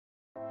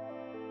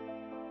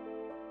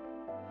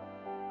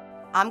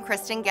I'm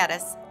Kristen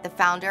Geddes, the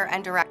founder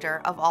and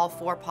director of All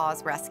Four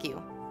Paws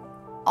Rescue.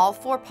 All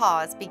Four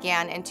Paws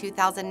began in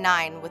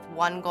 2009 with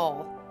one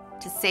goal: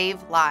 to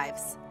save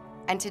lives.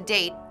 And to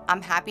date,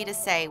 I'm happy to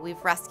say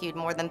we've rescued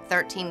more than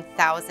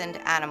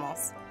 13,000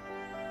 animals.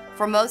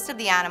 For most of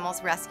the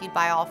animals rescued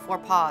by All Four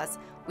Paws,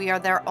 we are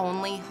their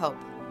only hope.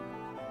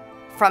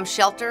 From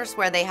shelters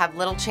where they have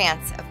little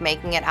chance of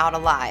making it out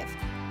alive,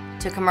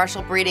 to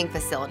commercial breeding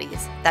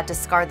facilities that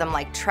discard them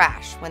like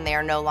trash when they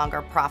are no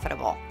longer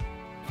profitable.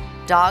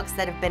 Dogs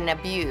that have been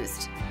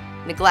abused,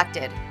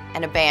 neglected,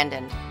 and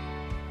abandoned.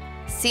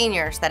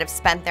 Seniors that have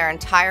spent their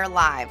entire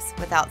lives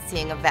without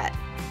seeing a vet.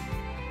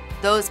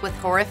 Those with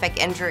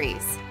horrific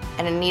injuries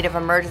and in need of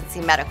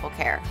emergency medical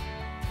care.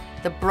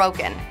 The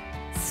broken,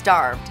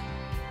 starved,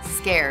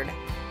 scared,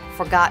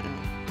 forgotten,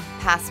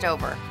 passed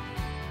over.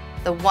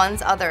 The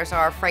ones others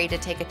are afraid to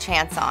take a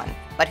chance on,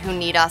 but who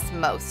need us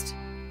most.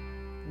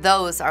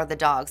 Those are the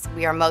dogs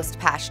we are most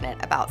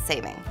passionate about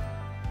saving.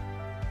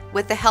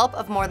 With the help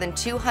of more than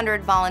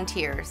 200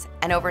 volunteers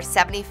and over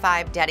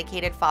 75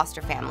 dedicated foster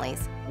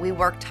families, we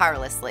work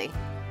tirelessly,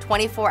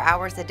 24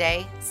 hours a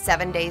day,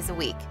 7 days a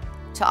week,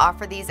 to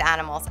offer these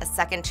animals a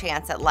second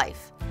chance at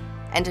life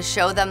and to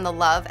show them the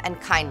love and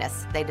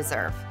kindness they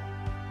deserve.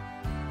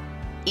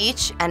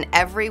 Each and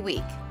every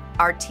week,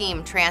 our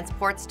team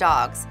transports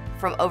dogs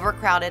from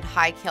overcrowded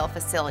high-kill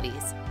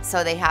facilities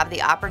so they have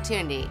the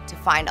opportunity to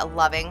find a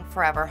loving,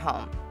 forever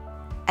home.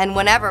 And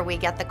whenever we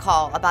get the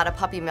call about a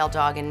puppy mill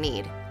dog in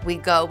need, we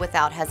go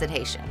without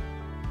hesitation.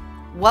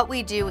 What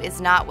we do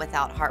is not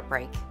without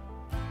heartbreak.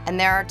 And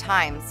there are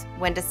times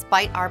when,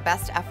 despite our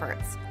best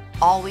efforts,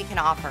 all we can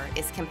offer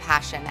is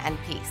compassion and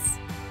peace.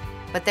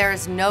 But there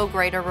is no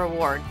greater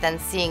reward than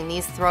seeing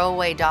these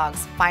throwaway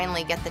dogs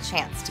finally get the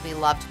chance to be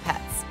loved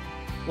pets,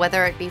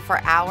 whether it be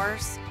for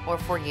hours or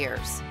for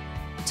years.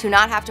 To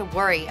not have to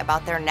worry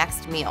about their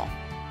next meal,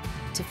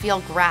 to feel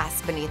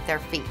grass beneath their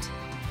feet,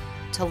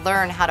 to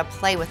learn how to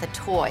play with a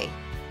toy,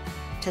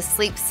 to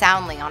sleep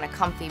soundly on a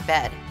comfy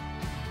bed.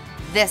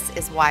 This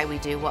is why we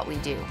do what we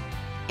do.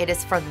 It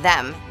is for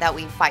them that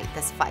we fight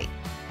this fight.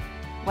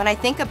 When I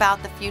think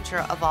about the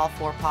future of All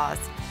Four Paws,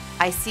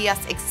 I see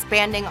us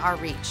expanding our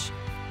reach,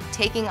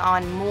 taking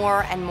on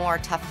more and more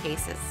tough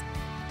cases,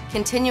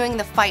 continuing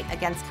the fight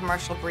against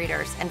commercial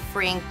breeders and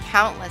freeing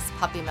countless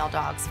puppy mill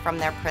dogs from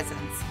their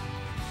prisons.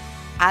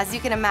 As you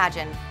can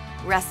imagine,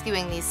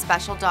 rescuing these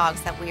special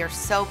dogs that we are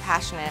so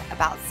passionate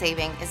about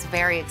saving is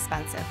very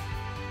expensive.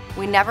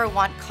 We never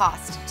want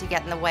cost to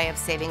get in the way of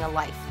saving a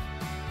life,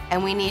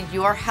 and we need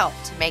your help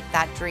to make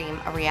that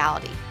dream a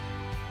reality,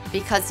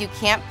 because you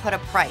can't put a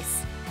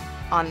price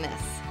on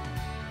this.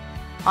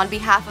 On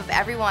behalf of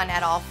everyone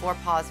at All Four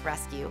Paws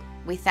Rescue,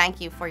 we thank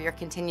you for your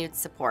continued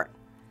support,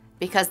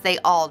 because they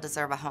all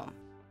deserve a home.